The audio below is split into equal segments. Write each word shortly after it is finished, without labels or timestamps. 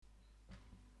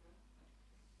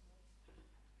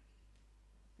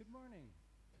Good morning.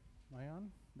 Am I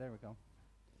on? There we go.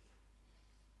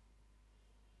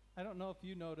 I don't know if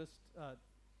you noticed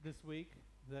this week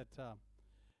that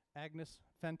Agnes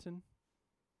Fenton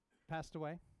passed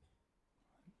away.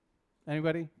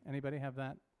 Anybody? Anybody have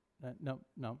that?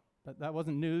 No. That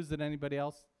wasn't news that anybody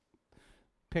else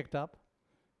picked up,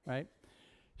 right?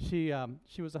 She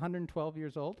was 112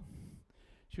 years old.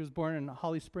 She was born in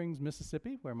Holly Springs,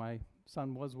 Mississippi, where my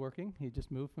son was working. He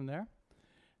just moved from there.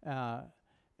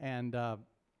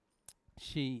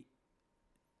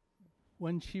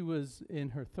 When she was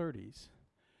in her 30s,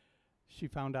 she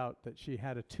found out that she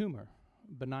had a tumor,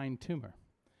 benign tumor.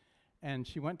 And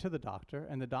she went to the doctor,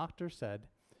 and the doctor said,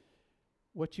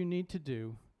 what you need to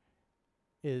do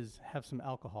is have some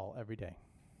alcohol every day.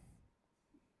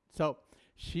 So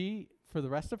she, for the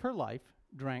rest of her life,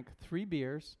 drank 3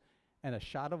 beers and a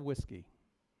shot of whiskey.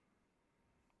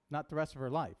 Not the rest of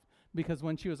her life. Because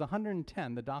when she was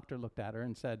 110, the doctor looked at her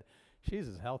and said, she's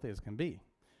as healthy as can be.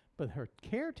 But her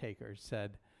caretakers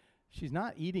said, she's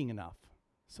not eating enough.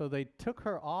 So they took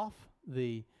her off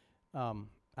the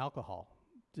alcohol,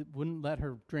 wouldn't let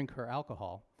her drink her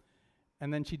alcohol.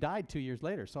 And then she died 2 years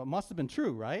later. So it must have been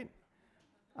true, right?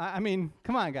 I mean,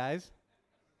 come on, guys.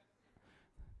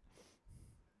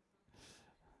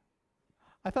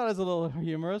 I thought it was a little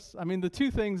humorous. I mean, the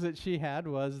 2 things that she had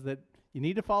was that you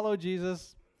need to follow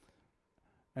Jesus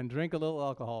and drink a little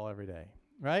alcohol every day,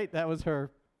 right? That was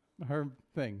her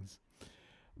things.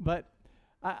 But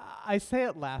I say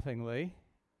it laughingly.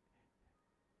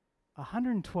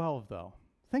 112, though.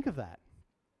 Think of that.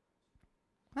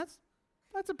 That's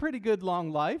a pretty good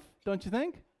long life, don't you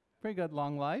think? Pretty good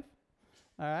long life.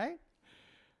 All right?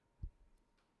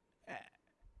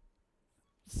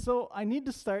 So I need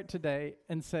to start today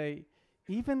and say,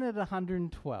 even at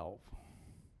 112,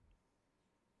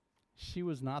 she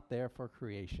was not there for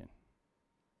creation.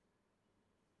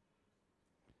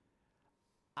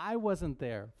 I wasn't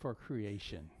there for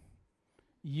creation.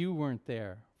 You weren't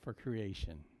there for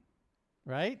creation,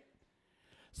 right?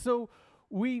 So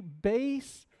we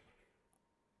base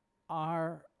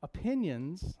our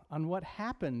opinions on what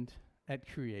happened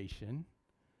at creation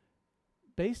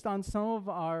based on some of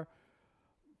our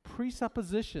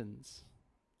presuppositions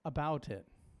about it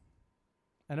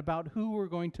and about who we're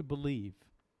going to believe.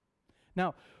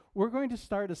 Now, we're going to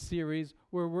start a series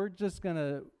where we're just going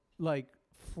to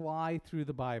fly through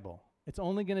the Bible. It's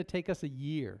only going to take us a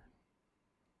year.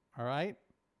 All right?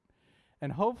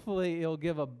 And hopefully it'll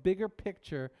give a bigger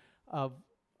picture of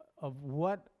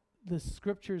what the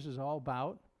scriptures is all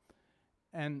about.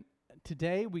 And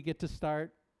today we get to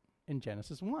start in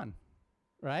Genesis 1,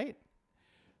 right?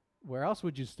 Where else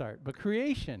would you start? But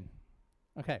creation.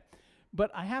 Okay.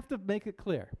 But I have to make it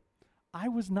clear. I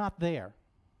was not there.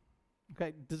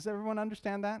 Okay. Does everyone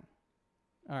understand that?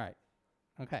 All right.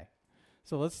 Okay.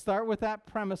 So let's start with that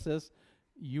premises.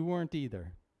 You weren't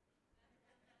either.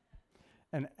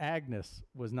 And Agnes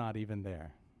was not even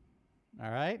there. All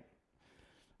right?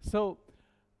 So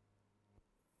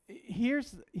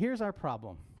here's our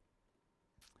problem.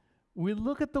 We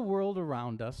look at the world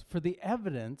around us for the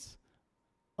evidence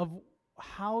of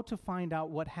how to find out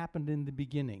what happened in the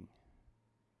beginning.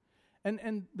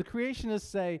 And the creationists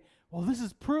say, well, this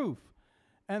is proof.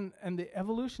 And the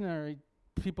evolutionary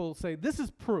people say, this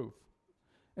is proof.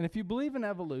 And if you believe in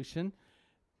evolution,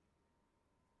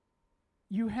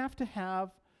 you have to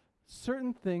have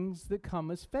certain things that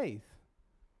come as faith.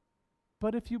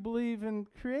 But if you believe in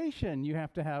creation, you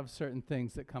have to have certain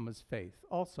things that come as faith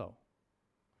also.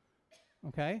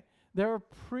 Okay? There are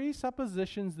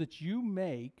presuppositions that you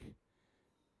make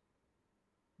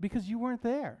because you weren't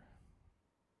there.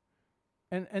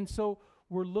 And so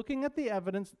we're looking at the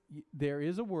evidence. There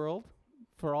is a world.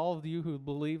 For all of you who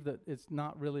believe that it's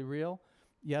not really real,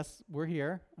 yes, we're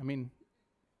here. I mean,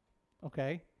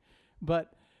 okay.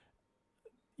 But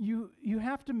you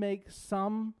have to make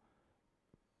some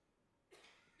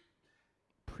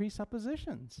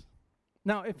presuppositions.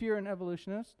 Now, if you're an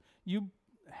evolutionist, you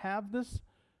have this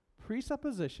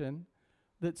presupposition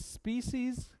that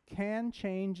species can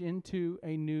change into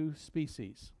a new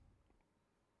species.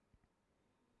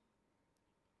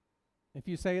 If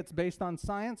you say it's based on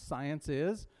science, science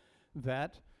is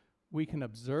that we can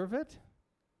observe it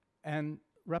and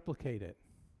replicate it.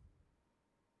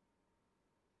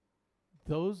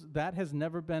 That has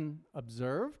never been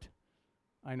observed.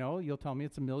 I know, you'll tell me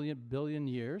it's 1 billion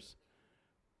years.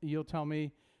 You'll tell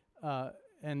me,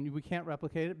 and we can't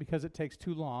replicate it because it takes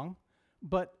too long.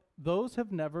 But those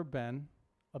have never been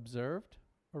observed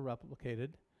or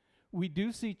replicated. We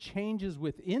do see changes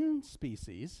within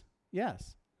species,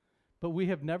 yes. But we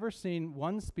have never seen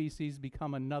one species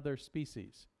become another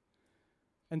species.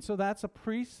 And so that's a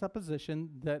presupposition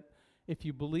that if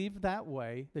you believe that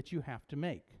way, that you have to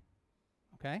make.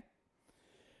 Okay?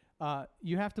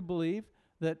 You have to believe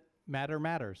that matter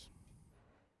matters.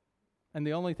 And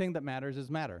the only thing that matters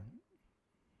is matter.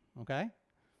 Okay?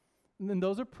 And then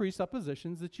those are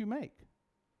presuppositions that you make.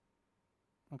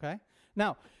 Okay?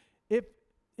 Now,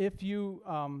 if you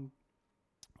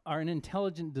are an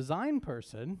intelligent design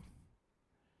person,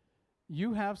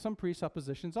 you have some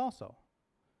presuppositions also.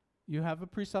 You have a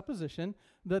presupposition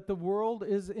that the world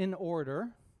is in order,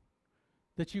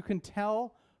 that you can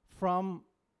tell from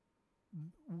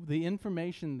the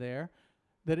information there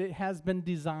that it has been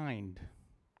designed,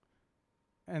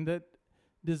 and that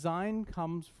design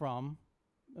comes from,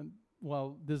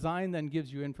 design then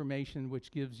gives you information,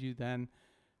 which gives you then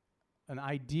an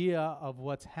idea of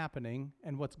what's happening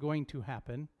and what's going to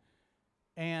happen,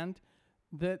 and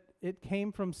that it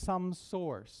came from some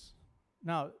source.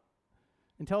 Now,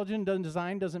 intelligent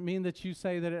design doesn't mean that you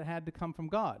say that it had to come from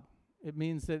God. It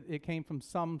means that it came from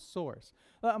some source.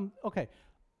 Okay,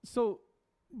 so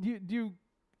you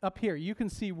up here, you can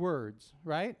see words,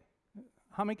 right?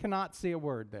 How many cannot see a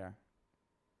word there?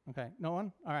 Okay, no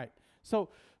one? All right. So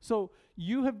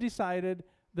you have decided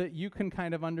that you can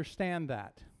kind of understand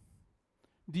that.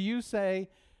 Do you say,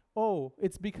 oh,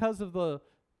 it's because of the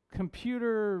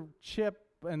computer chip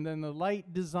and then the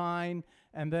light design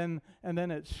and then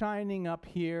it's shining up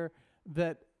here,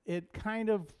 that it kind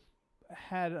of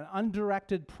had an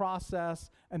undirected process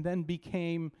and then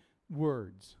became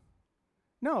words?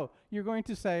 No, you're going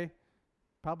to say,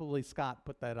 probably Scott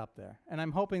put that up there. And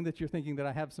I'm hoping that you're thinking that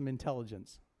I have some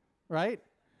intelligence, right?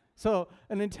 So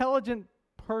an intelligent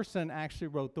person actually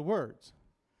wrote the words.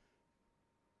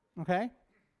 Okay?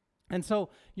 And so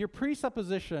your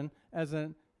presupposition as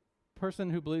a person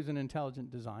who believes in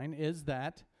intelligent design is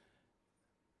that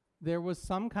there was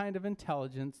some kind of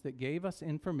intelligence that gave us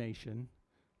information,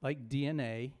 like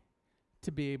DNA,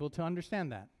 to be able to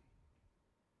understand that.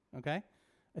 Okay?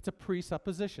 It's a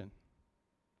presupposition.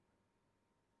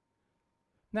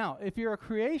 Now, if you're a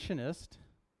creationist,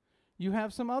 you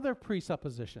have some other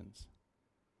presuppositions.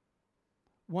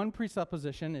 One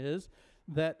presupposition is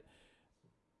that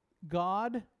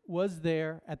God was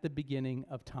there at the beginning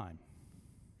of time.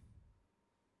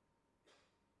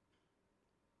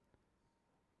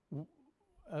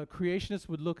 A creationist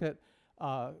would look at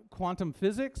quantum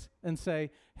physics and say,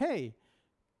 hey,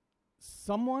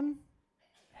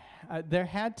 there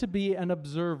had to be an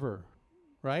observer,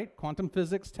 right? Quantum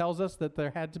physics tells us that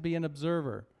there had to be an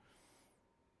observer.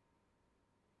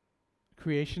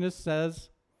 Creationist says,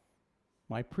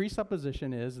 my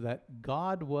presupposition is that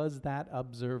God was that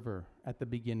observer at the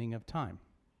beginning of time.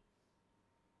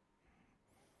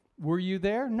 Were you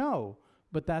there? No.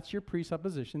 But that's your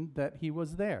presupposition that he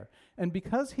was there. And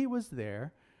because he was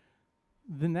there,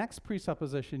 the next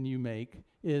presupposition you make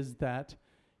is that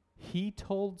he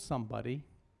told somebody,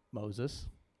 Moses,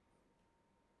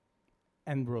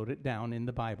 and wrote it down in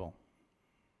the Bible.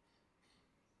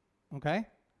 Okay?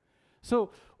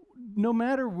 So no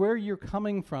matter where you're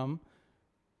coming from,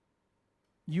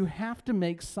 you have to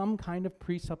make some kind of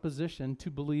presupposition to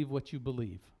believe what you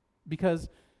believe, because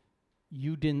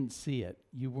you didn't see it.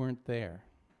 You weren't there.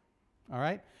 All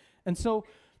right? And so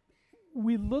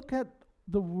we look at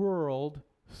the world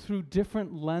through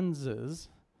different lenses,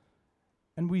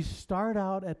 and we start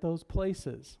out at those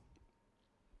places.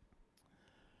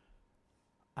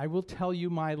 I will tell you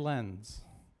my lens.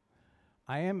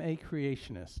 I am a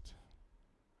creationist.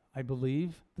 I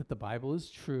believe that the Bible is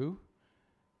true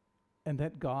and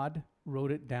that God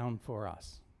wrote it down for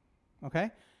us. Okay?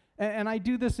 And I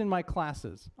do this in my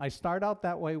classes. I start out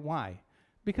that way. Why?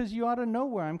 Because you ought to know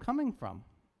where I'm coming from.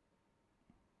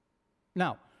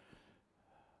 Now,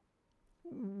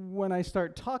 when I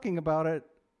start talking about it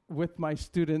with my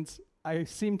students, I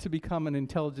seem to become an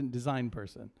intelligent design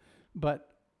person. But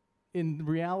in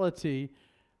reality,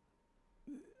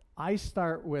 I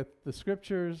start with the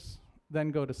scriptures, then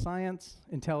go to science.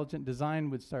 Intelligent design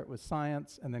would start with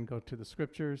science and then go to the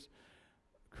scriptures.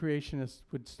 Creationists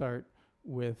would start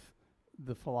with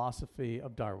the philosophy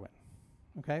of Darwin.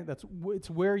 Okay? It's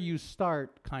where you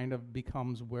start kind of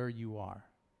becomes where you are.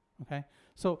 Okay?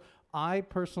 So I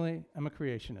personally am a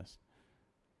creationist.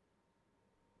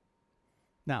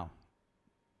 Now,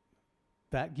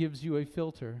 that gives you a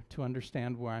filter to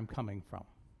understand where I'm coming from.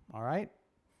 All right?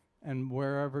 And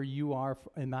wherever you are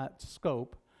in that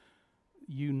scope,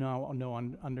 you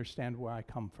understand where I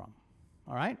come from.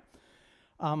 All right?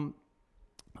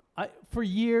 For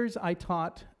years, I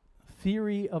taught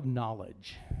theory of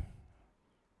knowledge.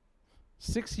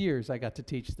 6 years I got to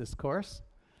teach this course.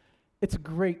 It's a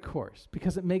great course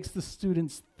because it makes the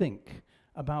students think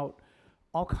about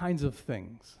all kinds of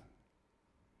things,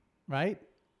 right?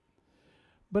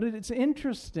 But it's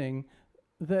interesting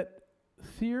that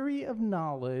theory of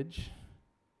knowledge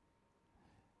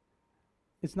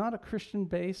is not a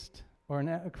Christian-based or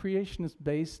a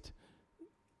creationist-based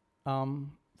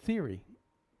theory.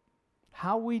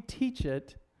 How we teach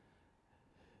it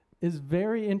is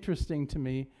very interesting to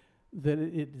me, that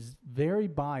it is very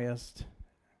biased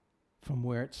from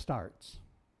where it starts.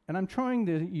 And I'm trying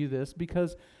to you this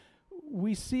because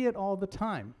we see it all the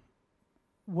time.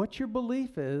 What your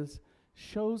belief is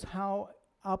shows how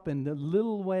up in the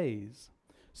little ways.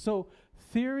 So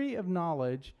theory of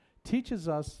knowledge teaches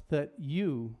us that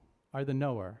you are the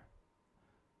knower.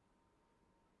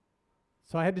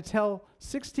 So I had to tell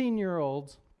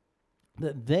 16-year-olds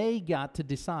that they got to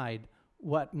decide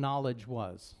what knowledge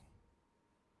was.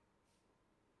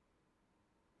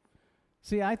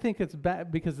 See, I think it's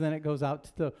bad because then it goes out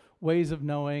to the ways of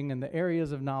knowing and the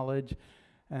areas of knowledge.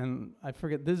 And I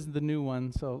forget, this is the new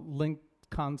one, so linked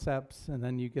concepts, and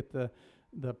then you get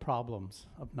the problems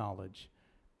of knowledge.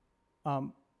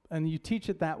 And you teach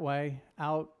it that way,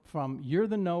 out from you're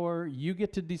the knower, you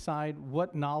get to decide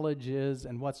what knowledge is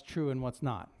and what's true and what's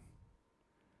not.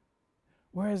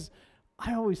 Whereas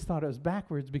I always thought it was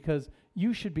backwards, because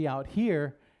you should be out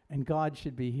here and God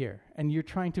should be here. And you're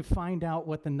trying to find out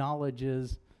what the knowledge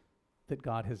is that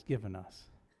God has given us.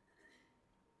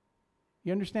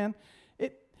 You understand?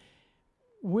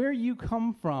 Where you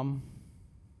come from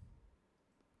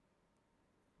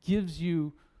gives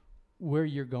you where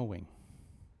you're going.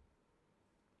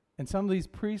 And some of these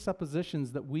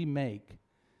presuppositions that we make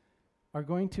are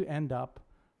going to end up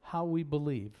how we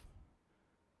believe.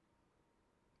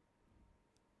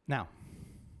 Now,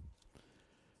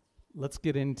 let's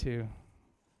get into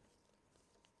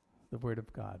the Word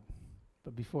of God.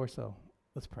 But before so,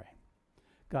 let's pray.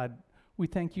 God, we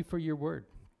thank you for your word.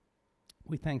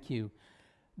 We thank you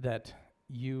that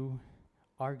you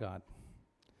are God.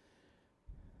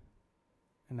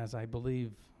 And as I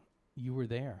believe you were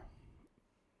there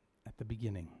at the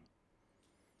beginning.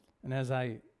 And as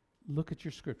I look at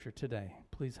your scripture today,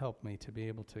 please help me to be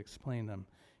able to explain them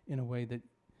in a way that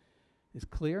is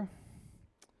clear,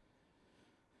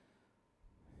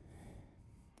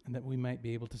 and that we might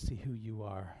be able to see who you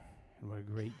are and what a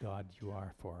great God you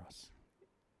are for us.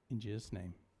 In Jesus'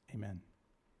 name, amen.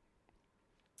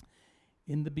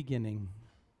 In the beginning,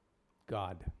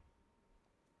 God.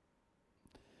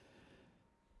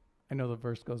 I know the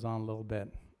verse goes on a little bit,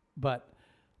 but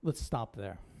let's stop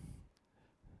there.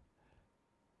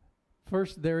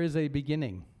 First, there is a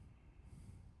beginning.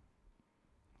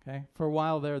 Okay? For a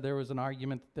while there was an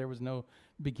argument that there was no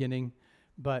beginning,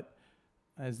 but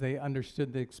as they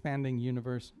understood the expanding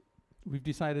universe, we've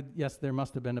decided, yes, there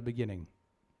must have been a beginning.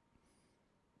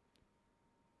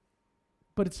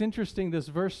 But it's interesting, this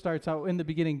verse starts out, in the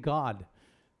beginning, God.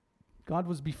 God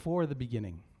was before the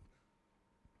beginning.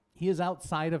 He is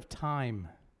outside of time,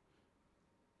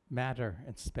 matter,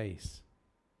 and space.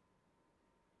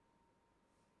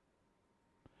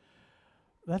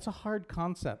 That's a hard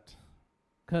concept,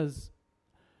 because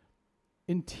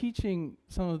in teaching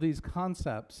some of these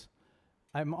concepts,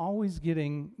 I'm always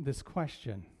getting this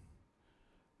question.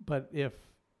 But if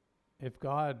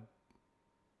God,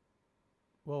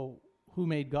 well, who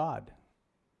made God?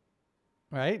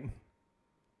 Right?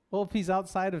 Well, if he's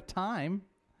outside of time,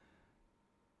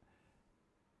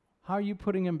 how are you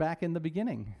putting him back in the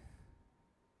beginning?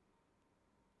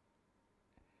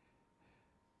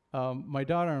 My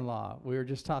daughter-in-law, we were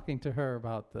just talking to her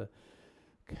about the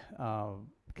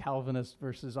Calvinist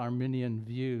versus Arminian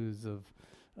views of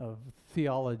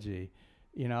theology,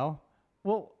 you know?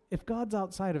 Well, if God's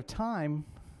outside of time,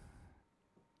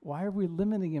 why are we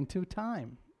limiting him to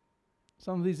time?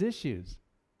 Some of these issues,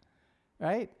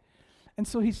 right? And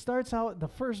so he starts out the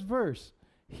first verse.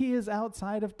 He is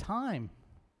outside of time,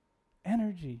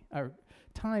 energy, or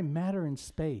time, matter, and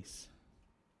space.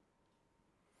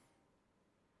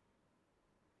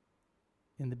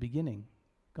 In the beginning,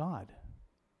 God.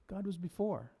 God was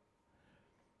before.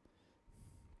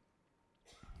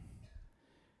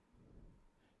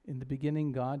 In the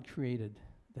beginning, God created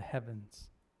the heavens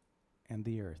and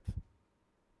the earth.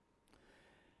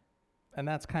 And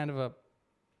that's kind of a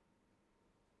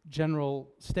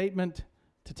general statement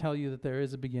to tell you that there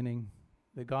is a beginning,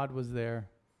 that God was there,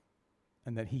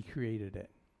 and that he created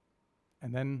it.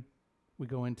 And then we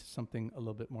go into something a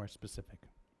little bit more specific.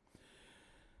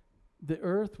 The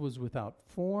earth was without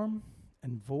form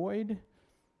and void,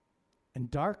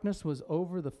 and darkness was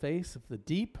over the face of the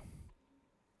deep,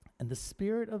 and the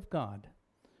Spirit of God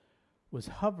was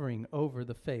hovering over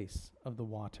the face of the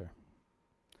water.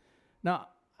 Now,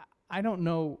 I don't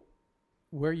know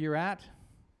where you're at.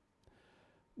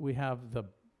 We have the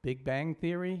Big Bang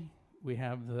Theory. We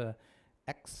have the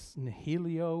ex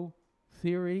nihilo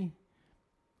theory.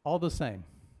 All the same,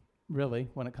 really,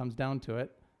 when it comes down to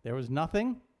it. There was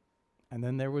nothing, and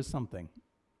then there was something.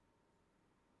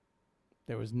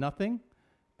 There was nothing,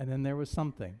 and then there was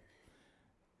something.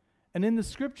 And in the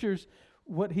scriptures,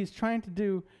 what he's trying to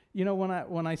do,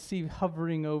 when I see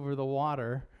hovering over the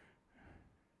water,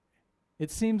 it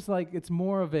seems like it's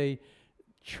more of a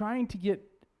trying to get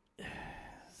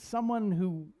someone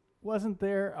who wasn't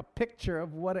there a picture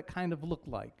of what it kind of looked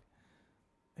like.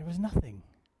 There was nothing.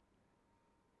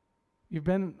 You've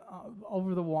been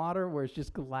over the water where it's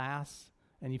just glass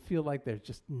and you feel like there's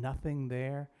just nothing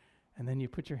there, and then you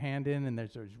put your hand in and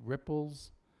there's ripples.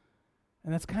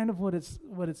 And that's kind of what it's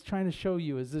trying to show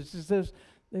you, is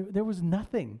there was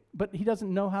nothing, but he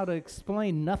doesn't know how to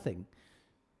explain nothing.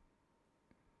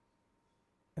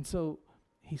 And so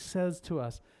he says to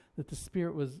us that the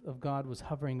Spirit of God was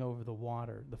hovering over the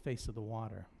water, the face of the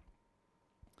water.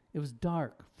 It was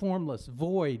dark, formless,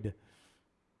 void.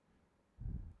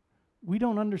 We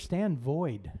don't understand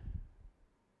void.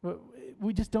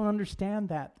 We just don't understand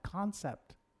that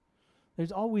concept.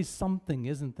 There's always something,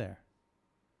 isn't there?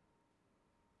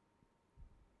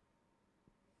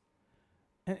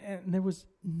 And there was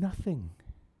nothing.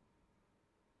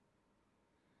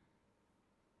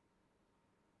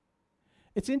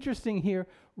 It's interesting here,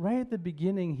 right at the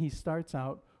beginning, he starts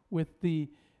out with the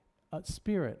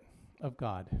Spirit of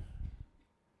God.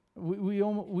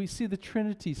 We see the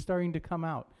Trinity starting to come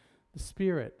out. The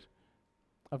Spirit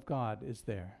of God is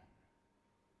there.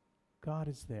 God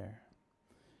is there.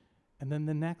 And then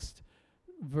the next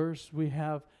verse we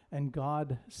have, and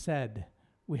God said.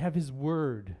 We have his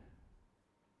word.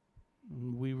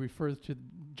 We refer to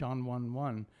John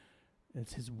 1:1.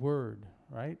 It's his word,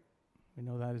 right? We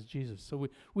know that is Jesus. So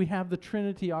we have the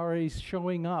Trinity already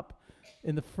showing up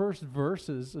in the first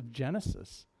verses of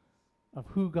Genesis of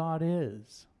who God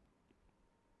is.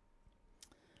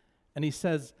 And he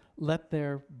says, let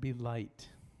there be light.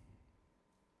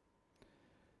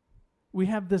 We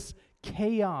have this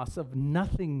chaos of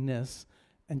nothingness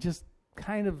and just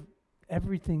kind of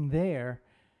everything there.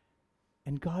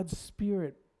 And God's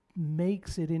Spirit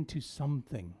makes it into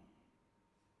something.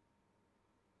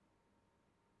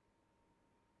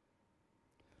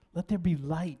 Let there be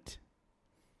light.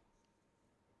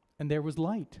 And there was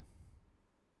light.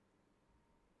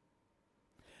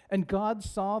 And God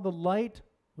saw the light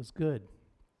was good.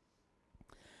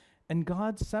 And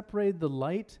God separated the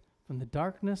light from the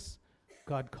darkness.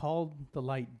 God called the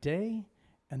light day,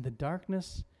 and the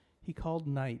darkness he called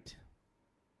night.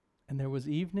 And there was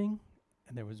evening,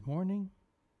 and there was morning,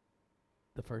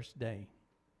 the first day.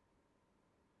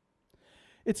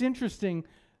 It's interesting.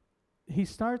 He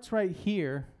starts right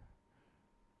here.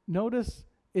 Notice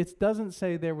it doesn't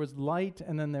say there was light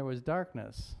and then there was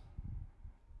darkness.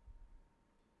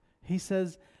 He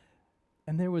says,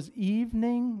 and there was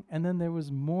evening and then there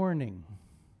was morning.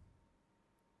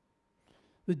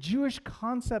 The Jewish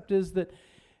concept is that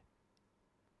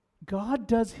God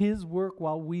does his work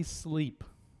while we sleep.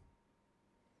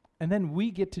 And then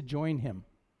we get to join him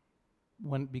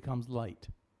when it becomes light.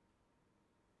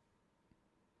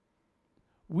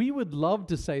 We would love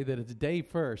to say that it's day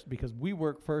first because we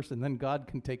work first and then God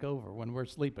can take over when we're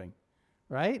sleeping,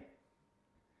 right?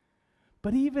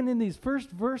 But even in these first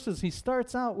verses, he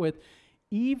starts out with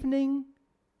evening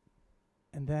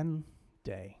and then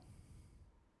day.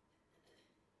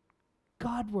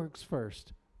 God works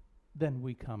first, then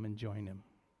we come and join him.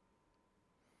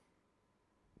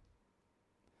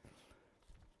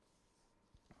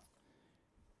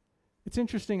 It's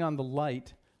interesting on the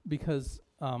light because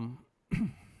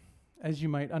as you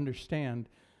might understand,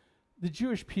 the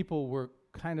Jewish people were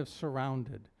kind of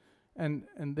surrounded, and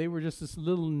they were just this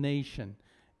little nation.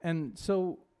 And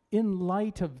so in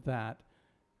light of that,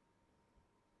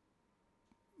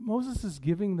 Moses is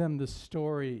giving them the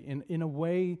story in a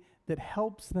way that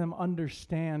helps them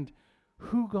understand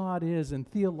who God is, and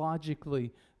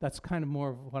theologically, that's kind of more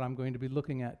of what I'm going to be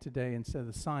looking at today instead of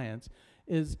the science,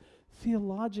 is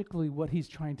theologically what he's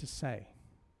trying to say.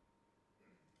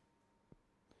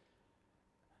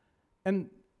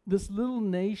 And this little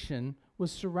nation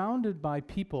was surrounded by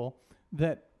people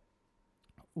that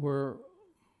were,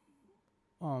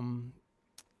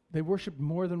 they worshipped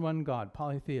more than one God,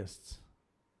 polytheists.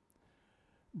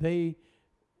 They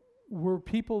were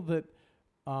people that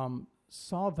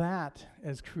saw that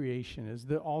as creation, as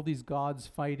all these gods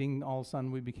fighting, all of a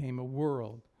sudden we became a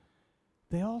world.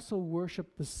 They also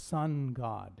worshiped the sun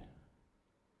god.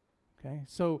 Okay,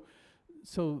 so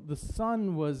the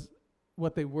sun was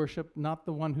what they worship, not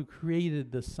the one who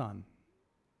created the sun.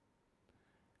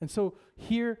 And so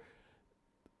here,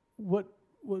 what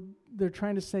they're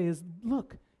trying to say is,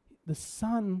 look, the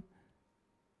sun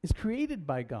is created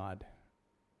by God,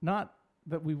 not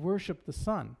that we worship the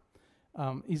sun.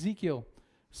 Ezekiel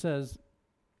says,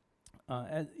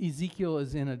 Ezekiel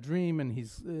is in a dream,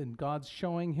 and God's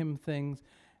showing him things,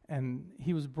 and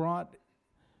he was brought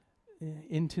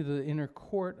into the inner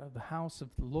court of the house of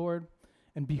the Lord,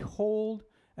 and behold,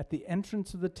 at the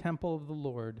entrance of the temple of the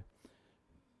Lord,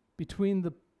 between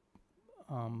the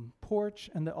porch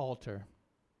and the altar,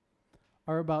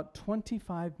 are about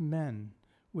 25 men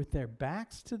with their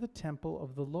backs to the temple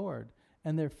of the Lord,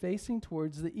 and they're facing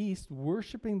towards the east,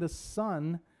 worshiping the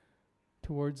sun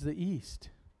towards the east.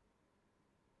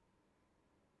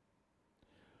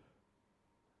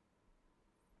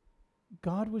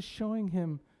 God was showing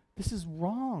him, this is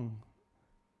wrong.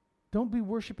 Don't be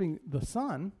worshiping the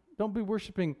sun. Don't be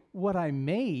worshiping what I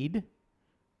made.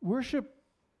 Worship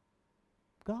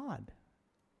God.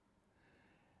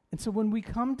 And so when we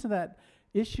come to that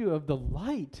issue of the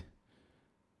light,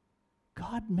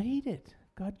 God made it.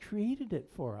 God created it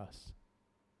for us.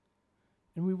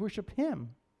 And we worship him,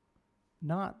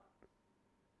 not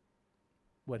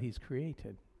what he's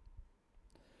created.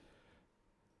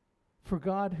 For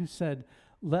God, who said,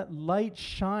 "Let light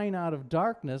shine out of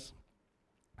darkness,"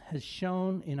 has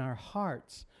shone in our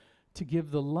hearts to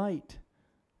give the light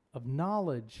of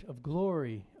knowledge, of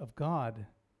glory of God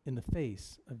in the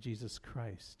face of Jesus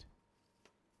Christ.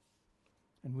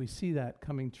 And we see that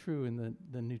coming true in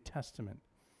the New Testament.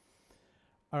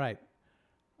 All right,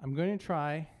 I'm going to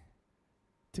try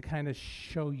to kind of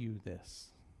show you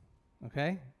this,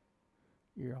 okay?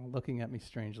 You're all looking at me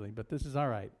strangely, but this is all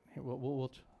right.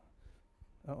 We'll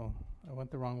uh-oh, I went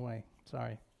the wrong way.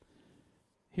 Sorry.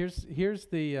 Here's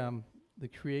the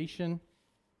creation.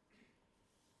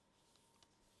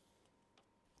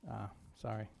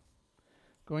 Sorry.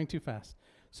 Going too fast.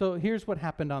 So here's what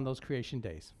happened on those creation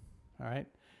days. All right?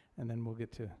 And then we'll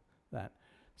get to that.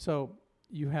 So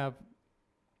you have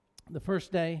the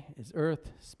first day is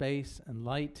earth, space, and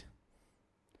light.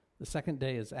 The second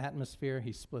day is atmosphere.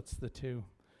 He splits the two.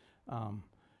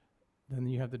 Then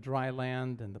you have the dry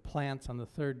land and the plants on the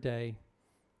third day.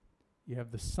 You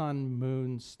have the sun,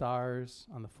 moon, stars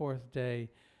on the fourth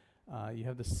day. You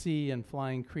have the sea and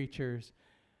flying creatures.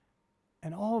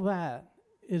 And all that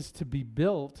is to be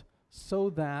built so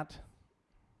that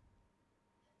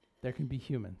there can be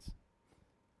humans.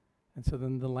 And so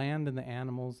then the land and the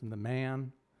animals and the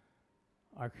man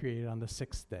are created on the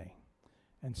sixth day.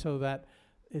 And so that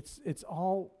it's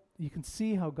all, you can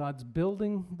see how God's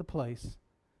building the place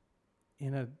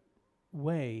in a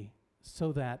way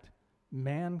so that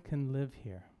man can live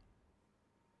here.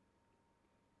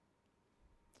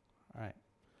 All right.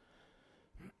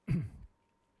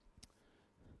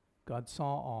 God saw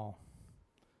all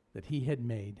that he had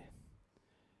made,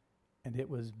 and it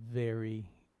was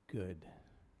very good.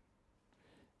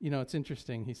 You know, it's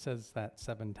interesting. He says that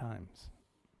 7 times.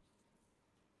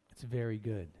 It's very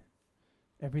good.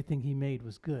 Everything he made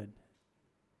was good.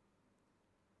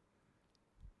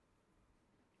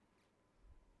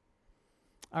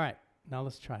 All right, now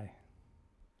let's try.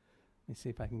 Let me see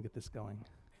if I can get this going.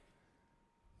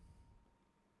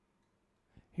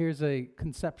 Here's a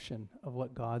conception of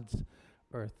what God's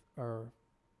earth, or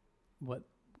what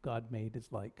God made,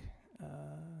 is like.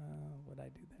 What did I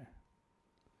do there?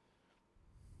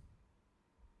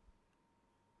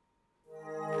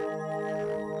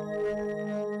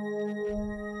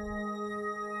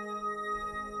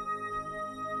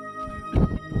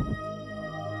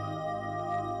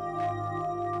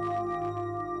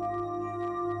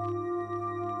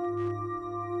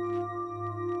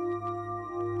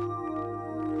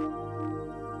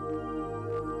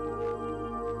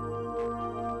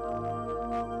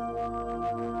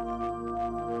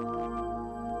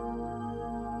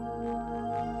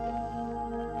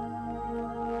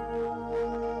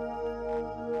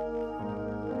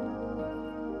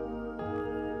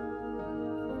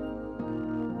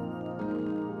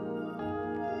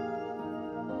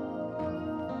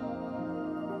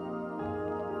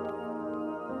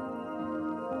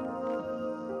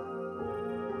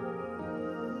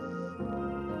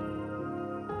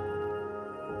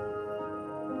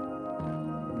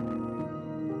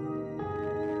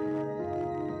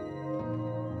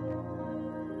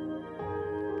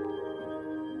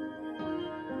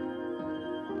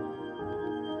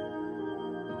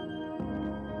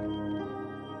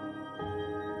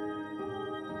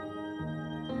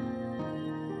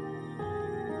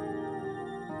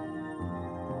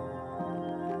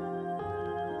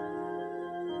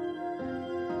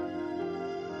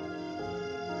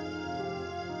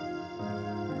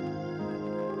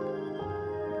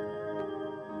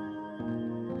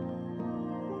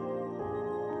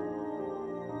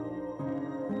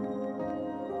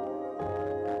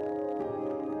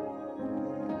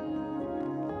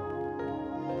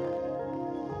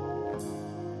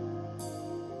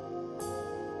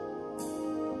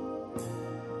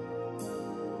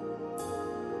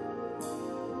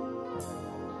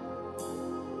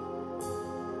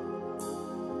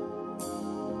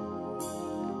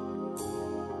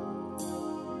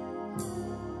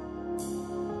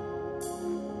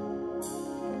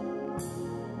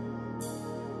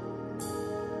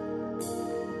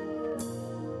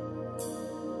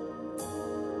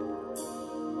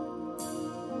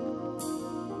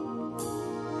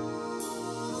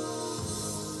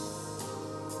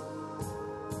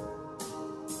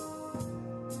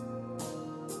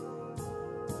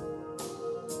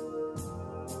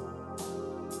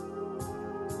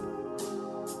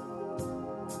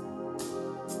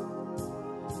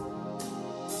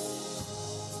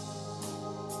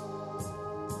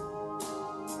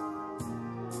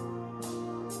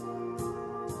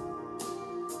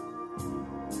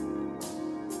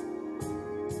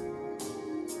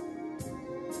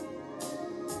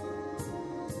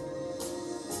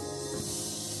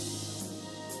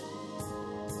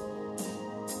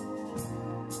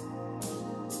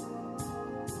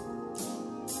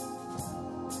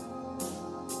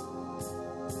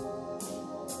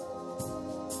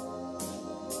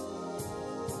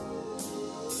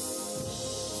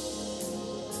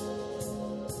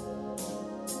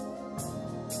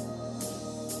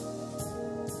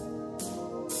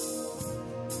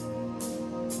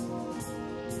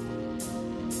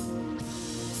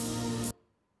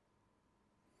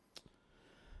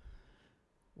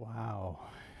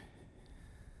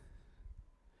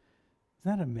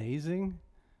 Isn't that amazing?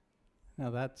 Now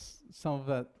that's, some of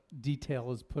that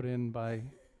detail is put in by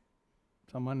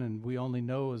someone, and we only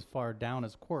know as far down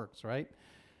as quarks, right?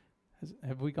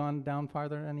 Have we gone down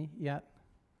farther any yet?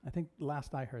 I think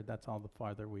last I heard that's all the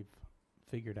farther we've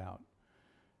figured out.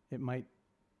 It might,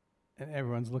 and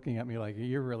everyone's looking at me like,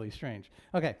 you're really strange.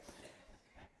 Okay.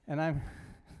 And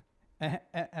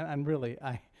I'm really,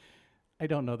 I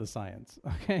don't know the science,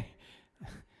 okay?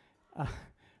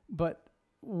 But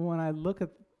when I look at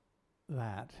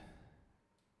that,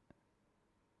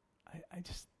 I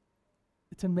just,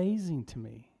 it's amazing to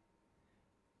me.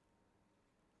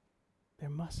 There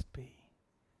must be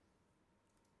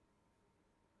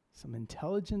some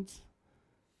intelligence,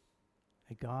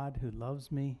 a God who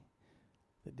loves me,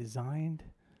 that designed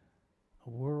a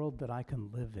world that I can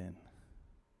live in.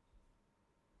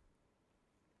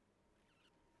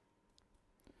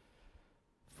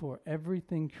 For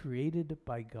everything created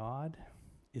by God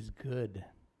is good,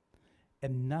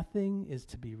 and nothing is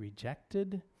to be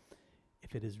rejected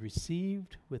if it is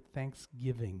received with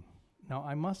thanksgiving. Now,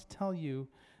 I must tell you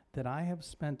that I have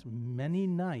spent many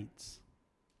nights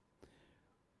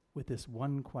with this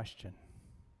one question.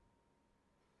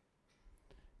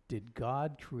 Did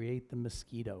God create the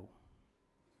mosquito?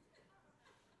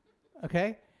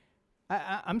 Okay?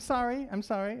 I'm sorry.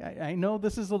 I know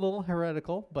this is a little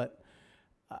heretical, but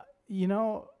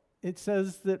it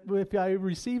says that if I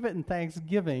receive it in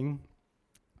thanksgiving,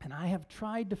 and I have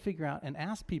tried to figure out and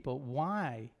ask people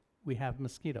why we have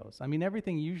mosquitoes. I mean,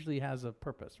 everything usually has a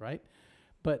purpose, right?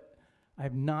 But I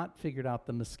have not figured out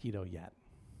the mosquito yet.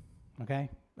 Okay?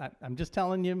 I'm just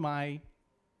telling you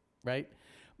right?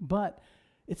 But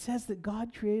it says that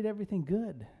God created everything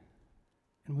good.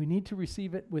 And we need to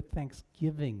receive it with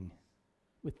thanksgiving.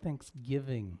 With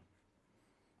thanksgiving.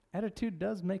 Attitude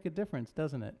does make a difference,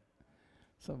 doesn't it?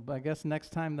 So I guess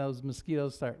next time those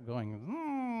mosquitoes start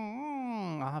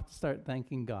going, I'll have to start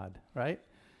thanking God, right?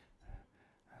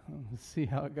 Let's see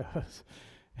how it goes.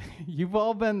 You've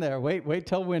all been there. Wait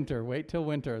till winter. Wait till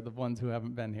winter, the ones who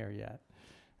haven't been here yet.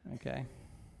 Okay?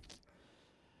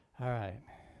 All right.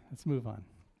 Let's move on.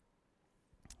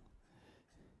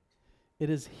 It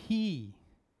is He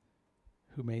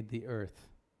who made the earth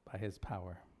by His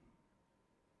power,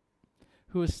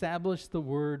 who established the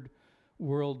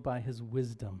world by His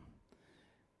wisdom,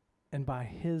 and by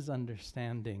His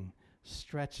understanding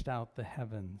stretched out the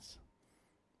heavens.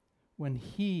 When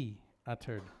He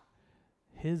uttered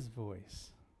His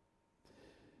voice,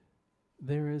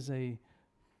 there is a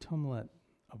tumult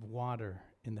of water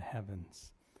in the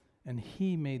heavens, and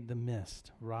He made the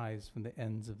mist rise from the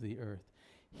ends of the earth.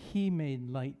 He made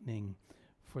lightning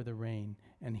for the rain,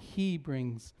 and He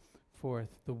brings forth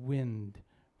the wind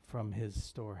from His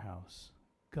storehouse.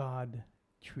 God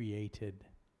created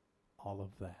all of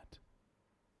that.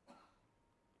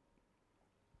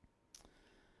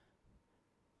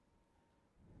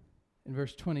 In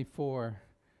verse 24,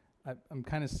 I'm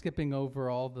kind of skipping over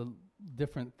all the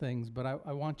different things, but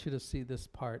I want you to see this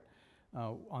part.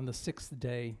 On the sixth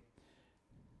day,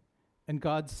 and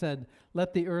God said,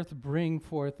 "Let the earth bring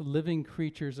forth living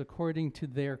creatures according to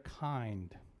their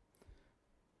kind,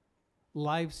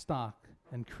 livestock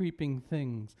and creeping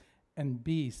things, and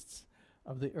beasts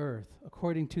of the earth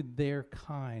according to their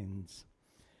kinds."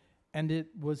 And it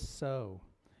was so.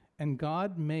 And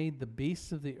God made the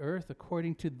beasts of the earth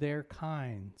according to their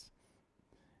kinds,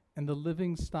 and the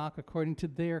living stock according to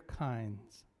their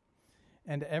kinds,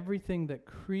 and everything that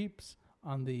creeps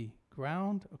on the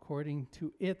ground according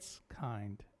to its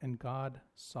kind. And God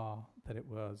saw that it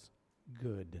was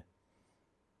good.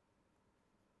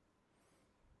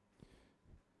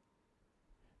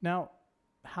 Now,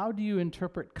 how do you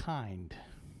interpret kind?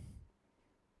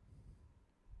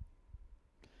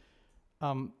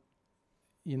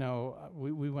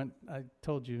 We went, I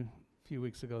told you a few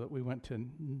weeks ago that we went to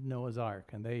Noah's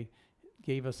Ark, and they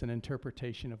gave us an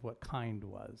interpretation of what kind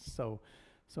was. So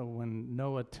when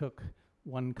Noah took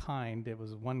one kind, it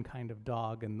was one kind of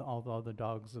dog, and all the other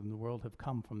dogs in the world have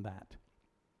come from that.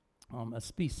 A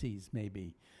species,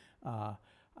 maybe.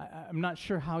 I'm not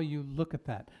sure how you look at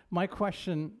that. My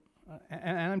question,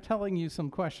 and I'm telling you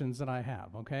some questions that I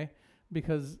have, okay?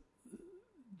 Because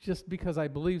just because I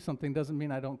believe something doesn't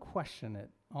mean I don't question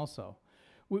it also.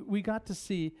 We got to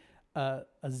see a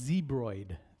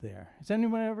zebroid there. Has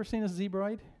anyone ever seen a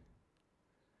zebroid?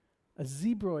 A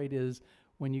zebroid is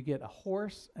when you get a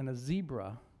horse and a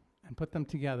zebra and put them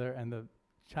together and the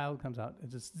child comes out.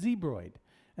 It's a zebroid.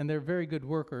 And they're very good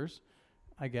workers,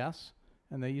 I guess.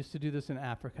 And they used to do this in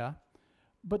Africa.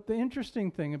 But the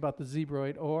interesting thing about the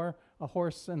zebroid, or a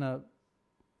horse and a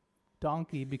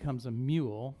donkey becomes a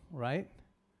mule, right?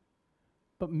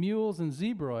 but mules and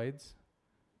zebroids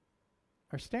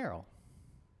are sterile.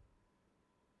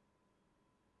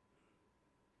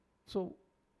 So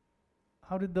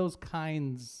how did those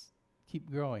kinds keep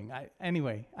growing?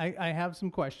 I have some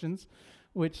questions,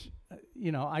 which,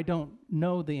 I don't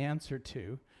know the answer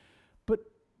to, but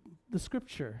the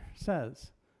scripture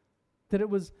says that it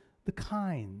was the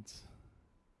kinds.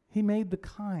 He made the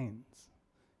kinds.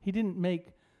 He didn't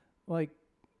make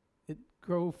it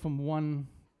grow from one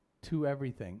to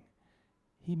everything.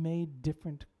 He made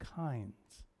different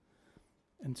kinds.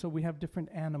 And so we have different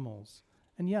animals.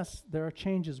 And yes, there are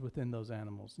changes within those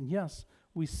animals. And yes,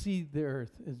 we see the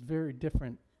earth as very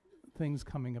different things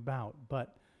coming about.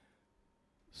 But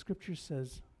Scripture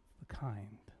says the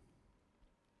kind.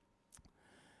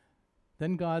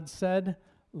 Then God said,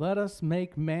 "Let us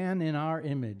make man in our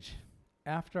image,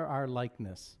 after our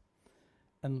likeness,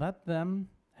 and let them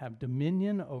have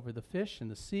dominion over the fish in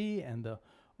the sea and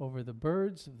over the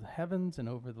birds of the heavens and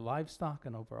over the livestock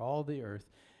and over all the earth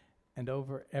and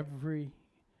over every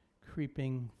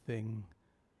creeping thing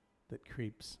that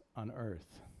creeps on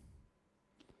earth."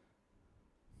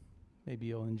 Maybe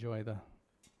you'll enjoy the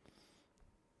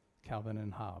Calvin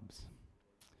and Hobbes.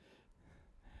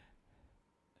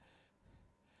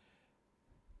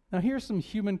 Now here's some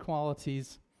human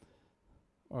qualities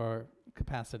or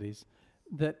capacities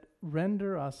that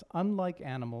render us unlike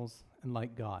animals and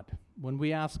like God. When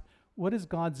we ask, what is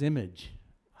God's image?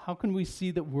 How can we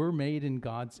see that we're made in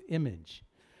God's image?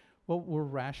 Well, we're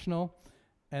rational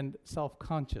and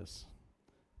self-conscious.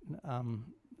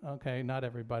 Okay, not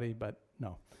everybody, but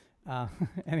no.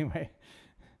 Anyway,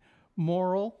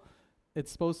 moral.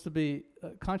 It's supposed to be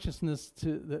consciousness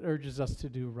that urges us to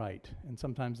do right. And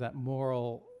sometimes that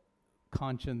moral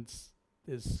conscience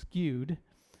is skewed.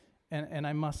 And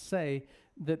I must say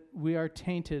that we are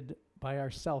tainted by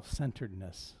our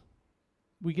self-centeredness.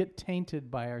 We get tainted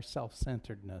by our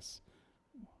self-centeredness.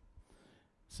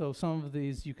 So some of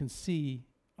these you can see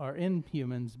are in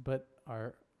humans, but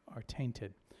are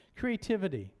tainted.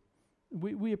 Creativity.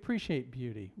 We appreciate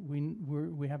beauty.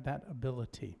 We have that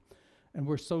ability. And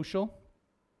we're social.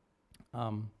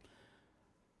 Some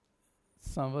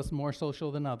of us more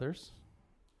social than others.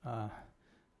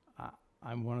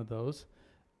 I'm one of those.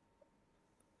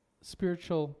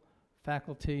 Spiritual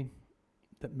faculty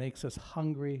that makes us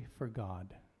hungry for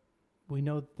God. We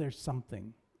know that there's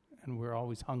something, and we're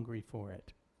always hungry for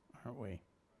it, aren't we?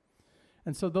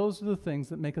 And so those are the things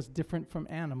that make us different from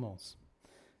animals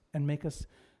and make us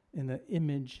in the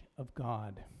image of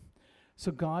God.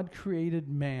 So God created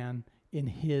man in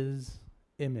his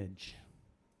image.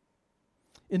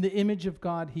 In the image of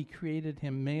God, he created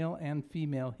him, male and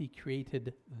female, he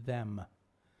created them.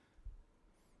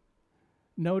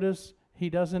 Notice he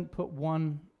doesn't put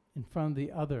one in front of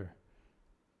the other.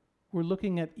 We're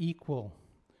looking at equal.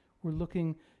 We're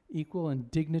looking equal in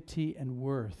dignity and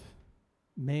worth,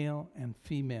 male and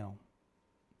female.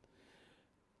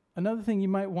 Another thing you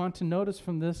might want to notice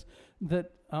from this,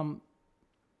 that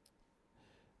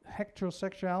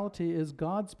heterosexuality is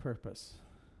God's purpose.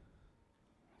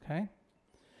 Okay?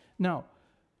 Now,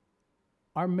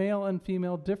 are male and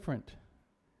female different?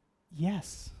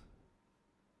 Yes.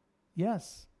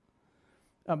 Yes.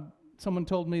 Someone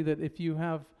told me that if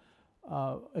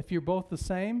you're both the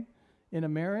same in a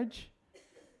marriage,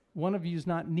 one of you is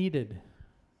not needed,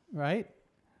 right?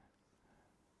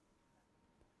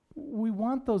 We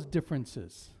want those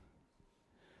differences.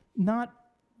 Not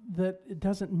that it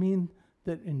doesn't mean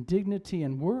that in dignity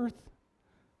and worth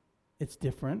it's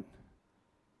different.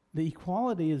 The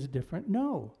equality is different.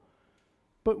 No.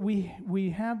 But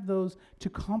we have those to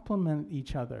complement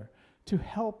each other, to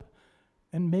help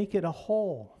and make it a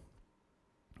whole.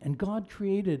 And God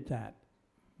created that,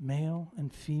 male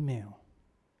and female.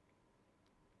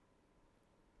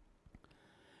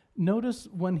 Notice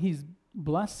when he's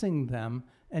blessing them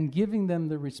and giving them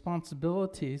the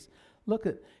responsibilities,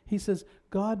 he says,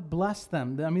 God bless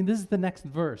them. I mean, this is the next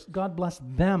verse. God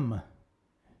blessed them.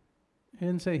 He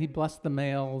didn't say he blessed the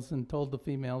males and told the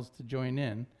females to join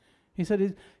in. He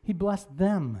said he blessed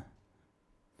them.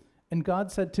 And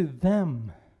God said to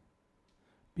them,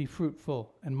 be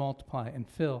fruitful and multiply and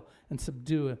fill and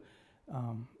subdue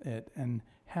it and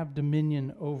have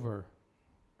dominion over.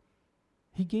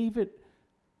 He gave it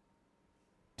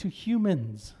to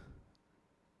humans,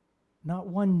 not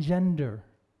one gender.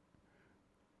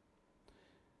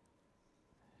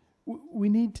 We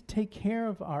need to take care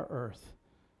of our earth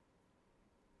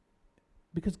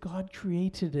because God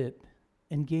created it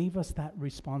and gave us that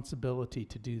responsibility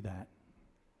to do that.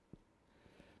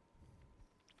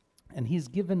 And he's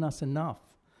given us enough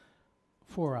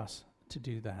for us to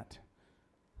do that.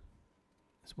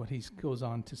 is what he goes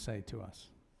on to say to us.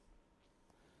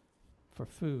 For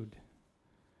food,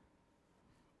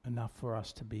 enough for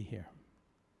us to be here.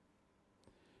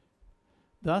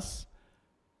 Thus,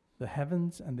 the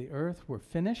heavens and the earth were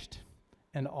finished,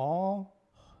 and all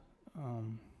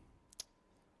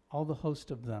the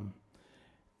host of them.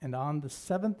 And on the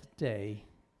seventh day,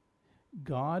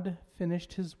 God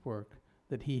finished his work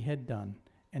that he had done,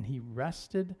 and he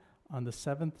rested on the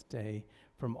seventh day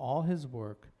from all his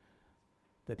work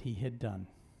that he had done.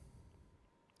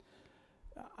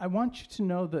 I want you to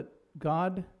know that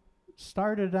God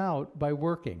started out by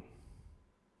working.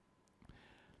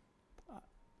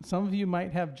 Some of you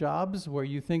might have jobs where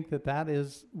you think that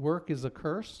work is a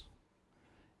curse.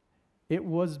 Work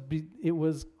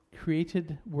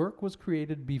was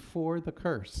created before the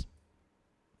curse.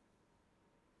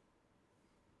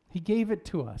 He gave it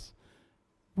to us.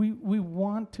 We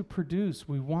want to produce.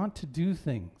 We want to do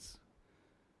things.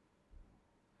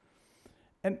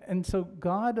 And so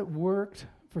God worked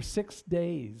for 6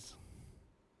 days.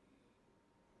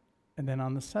 And then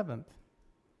on the seventh,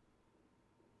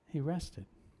 he rested.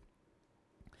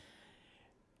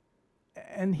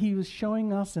 And he was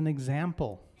showing us an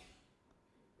example.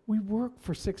 We work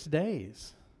for 6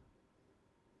 days.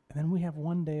 And then we have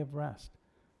 1 day of rest.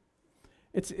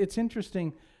 It's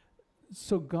interesting.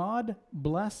 So God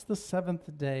blessed the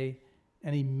seventh day,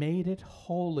 and he made it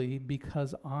holy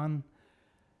because on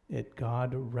it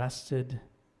God rested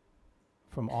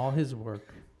from all his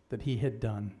work that he had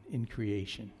done in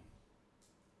creation.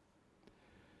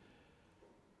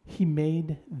 He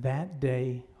made that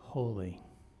day holy.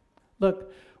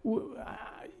 Look,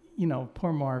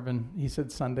 poor Marvin, he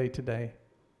said Sunday today,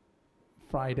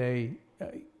 Friday.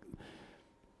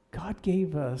 God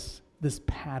gave us this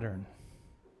pattern.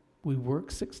 We work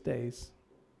 6 days,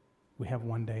 we have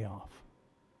 1 day off.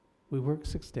 We work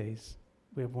 6 days,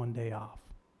 we have 1 day off.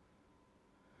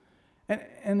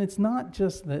 And it's not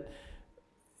just that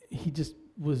he just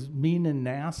was mean and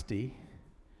nasty,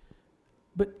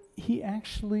 but he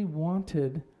actually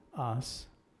wanted us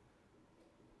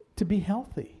to be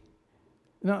healthy.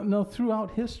 Now,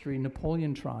 throughout history,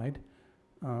 Napoleon tried,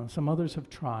 some others have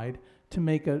tried, to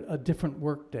make a different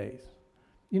work days.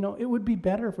 It would be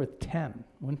better with 10,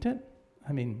 wouldn't it?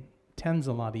 I mean, 10's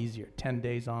a lot easier. 10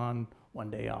 days on, 1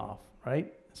 day off,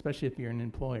 right? Especially if you're an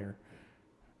employer.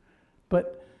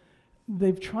 But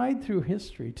they've tried through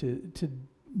history to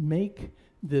make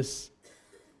this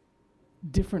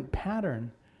different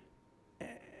pattern,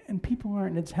 and people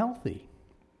aren't as healthy.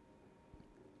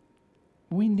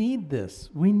 We need this.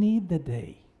 We need the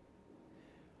day.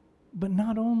 But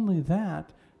not only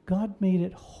that, God made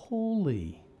it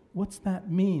holy. What's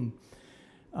that mean?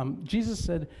 Jesus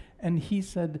said, and he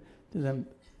said to them,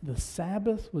 the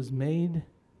Sabbath was made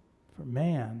for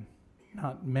man,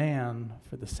 not man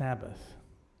for the Sabbath.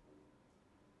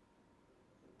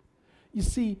 You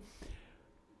see,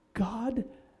 God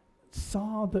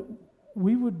saw that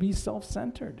we would be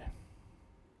self-centered.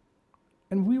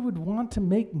 And we would want to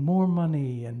make more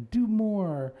money and do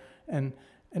more and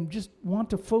just want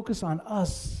to focus on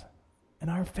us and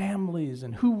our families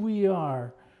and who we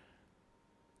are.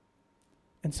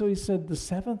 And so he said, the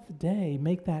seventh day,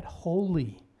 make that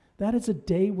holy. That is a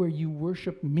day where you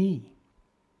worship me.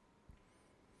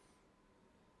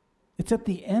 It's at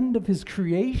the end of his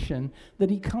creation that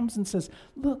he comes and says,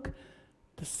 look,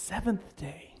 the seventh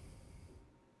day,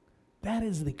 that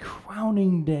is the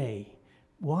crowning day.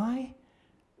 Why?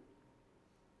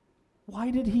 Why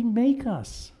did he make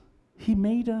us? He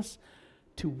made us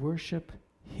to worship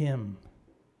him.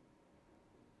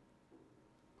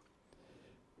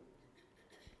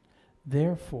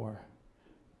 Therefore,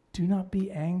 do not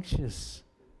be anxious,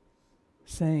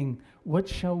 saying, what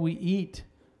shall we eat?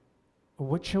 Or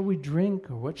what shall we drink?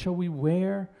 Or what shall we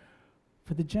wear?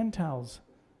 For the Gentiles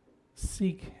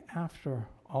seek after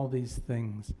all these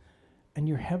things, and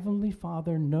your heavenly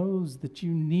Father knows that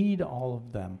you need all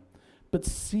of them. But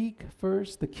seek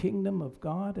first the kingdom of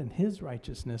God and his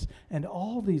righteousness, and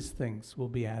all these things will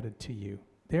be added to you.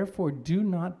 Therefore, do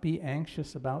not be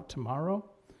anxious about tomorrow,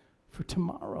 for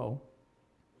tomorrow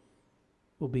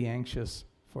will be anxious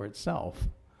for itself.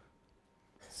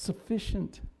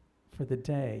 Sufficient for the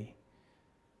day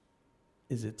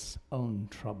is its own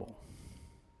trouble.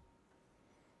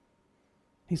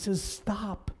 He says,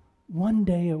 stop 1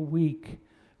 day a week,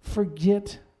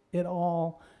 forget it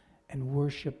all, and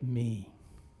worship me.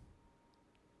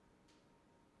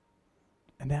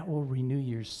 And that will renew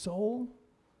your soul.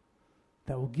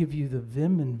 That will give you the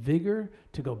vim and vigor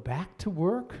to go back to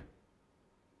work.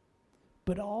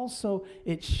 But also,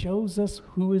 it shows us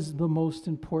who is the most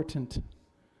important.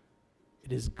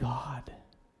 It is God.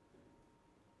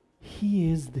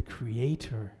 He is the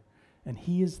creator, and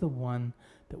he is the one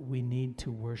that we need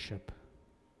to worship.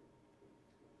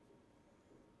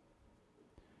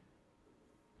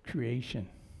 Creation.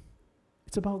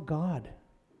 It's about God.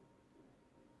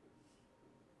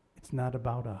 It's not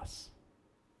about us.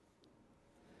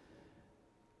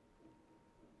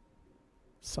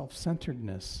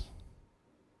 Self-centeredness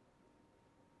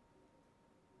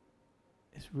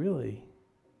is really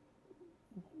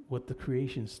what the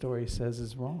creation story says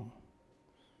is wrong.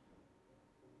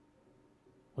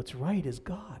 What's right is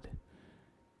God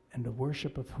and the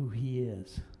worship of who he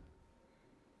is.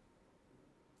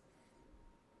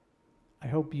 I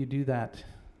hope you do that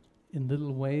in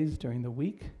little ways during the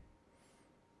week,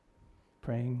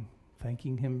 praying,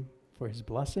 thanking him for his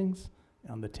blessings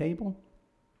on the table,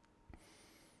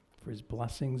 for his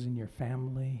blessings in your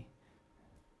family,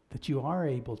 that you are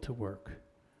able to work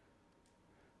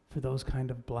for those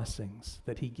kind of blessings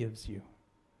that he gives you,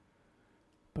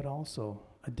 but also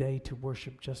a day to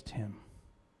worship just him,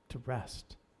 to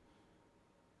rest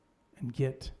and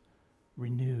get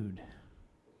renewed.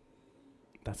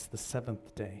 That's the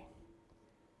seventh day.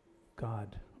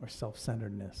 God or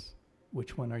self-centeredness.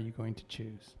 Which one are you going to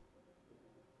choose?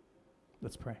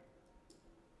 Let's pray.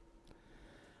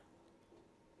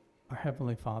 Our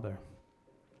Heavenly Father,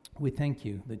 we thank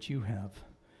you that you have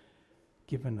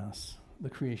given us the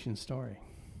creation story,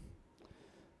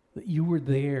 that you were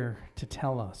there to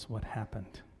tell us what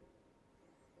happened,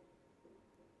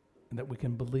 and that we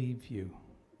can believe you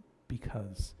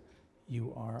because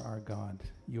you are our God,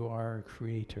 you are our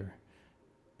creator,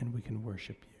 and we can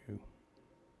worship you.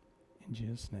 In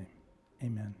Jesus' name,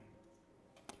 amen.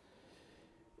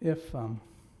 If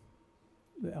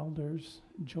the elders,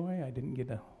 Joy, I didn't get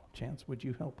a chance, would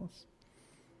you help us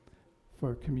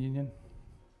for communion?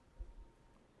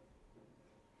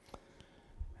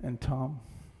 And Tom,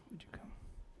 would you come?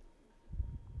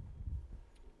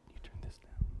 You turn this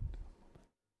down.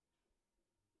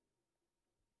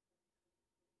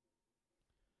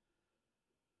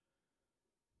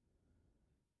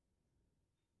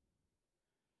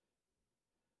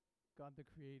 God the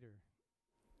Creator,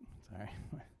 sorry,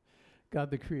 God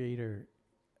the Creator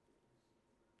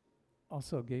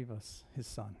also gave us his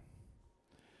Son.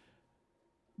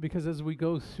 Because as we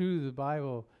go through the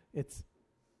Bible, it's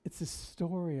a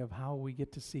story of how we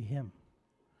get to see him.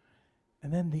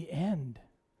 And then the end,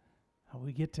 how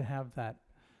we get to have that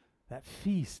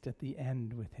feast at the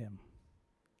end with him.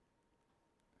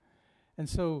 And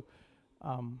so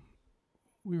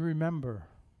we remember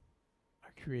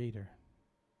our Creator.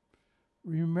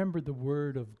 We remember the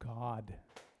Word of God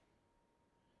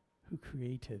who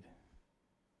created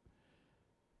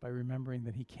by remembering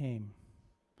that he came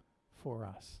for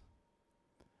us.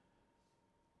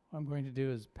 What I'm going to do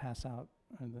is pass out,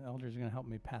 or the elders are going to help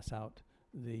me pass out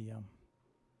the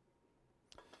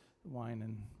wine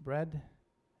and bread,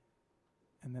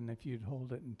 and then if you'd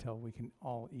hold it until we can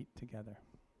all eat together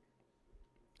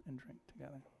and drink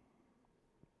together.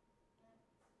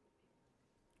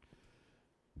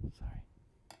 Sorry.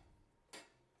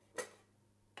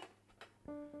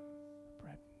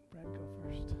 Brad, go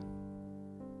first.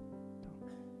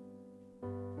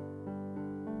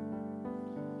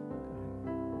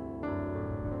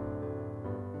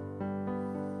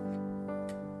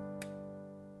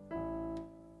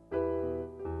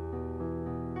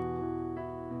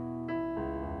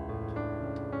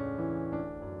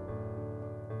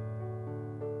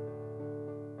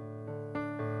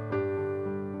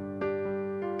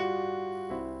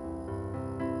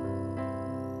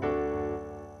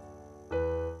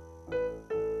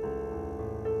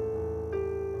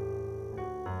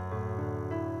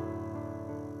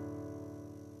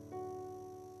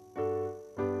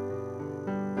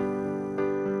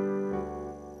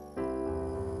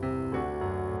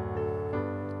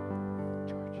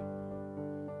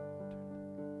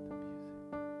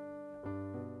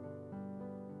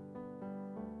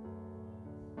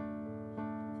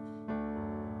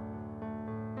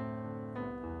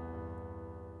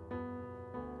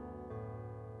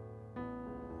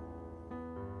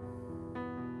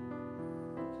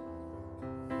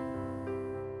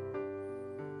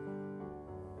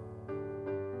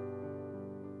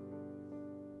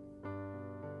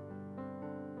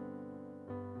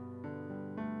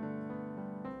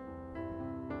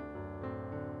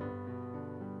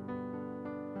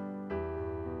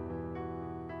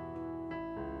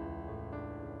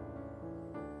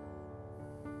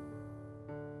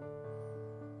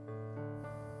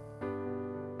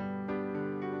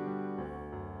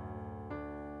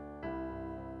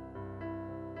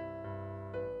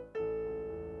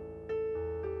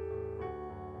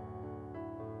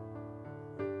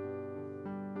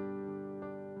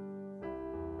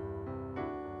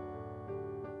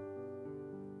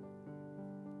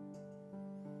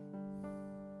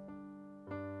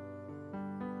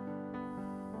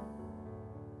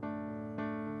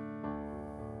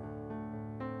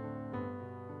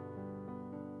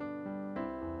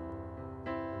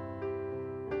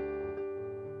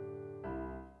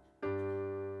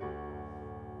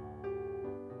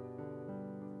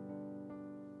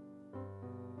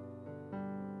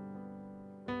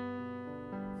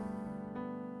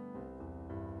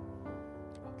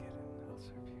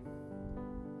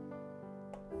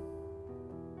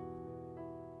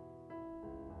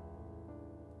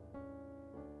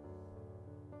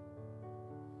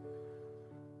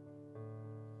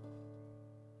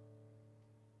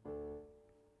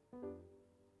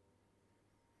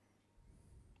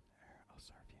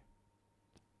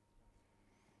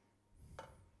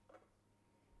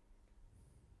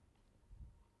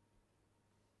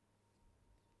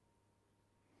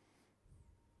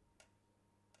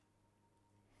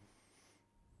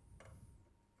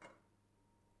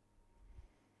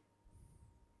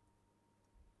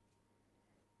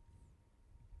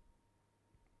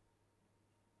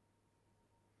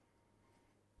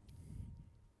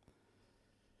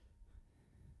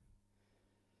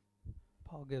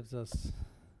 Paul gives us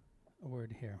a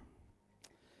word here.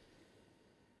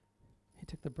 He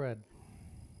took the bread.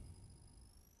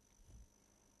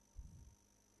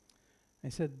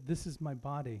 He said, "This is my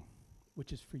body,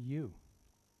 which is for you.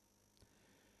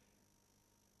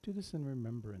 Do this in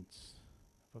remembrance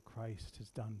of what Christ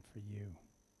has done for you."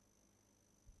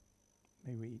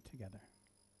 May we eat together.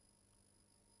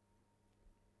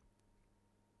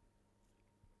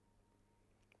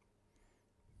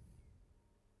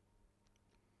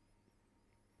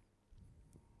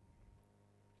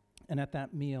 And at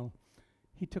that meal,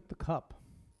 he took the cup.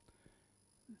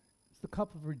 It's the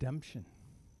cup of redemption,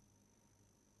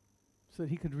 so that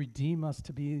he could redeem us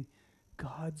to be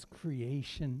God's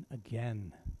creation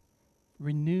again,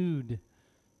 renewed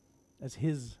as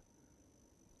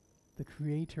the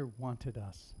Creator wanted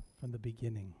us from the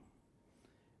beginning.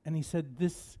 And he said,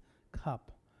 "This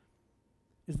cup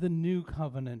is the new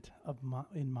covenant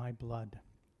in my blood.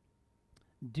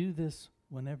 Do this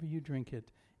whenever you drink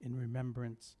it in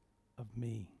remembrance of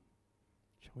me."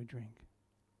 Shall we drink?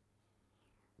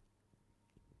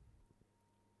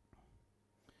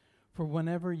 "For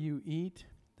whenever you eat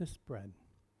this bread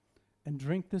and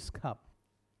drink this cup,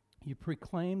 you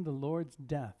proclaim the Lord's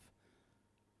death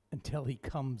until he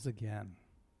comes again."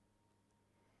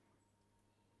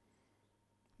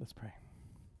 Let's pray.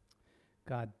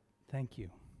 God, thank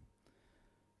you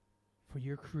for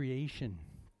your creation.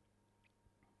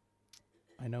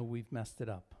 I know we've messed it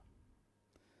up.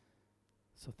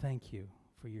 So thank you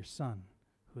for your Son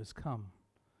who has come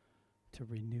to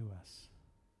renew us.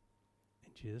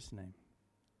 In Jesus' name,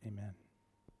 amen.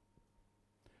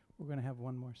 We're going to have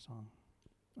one more song.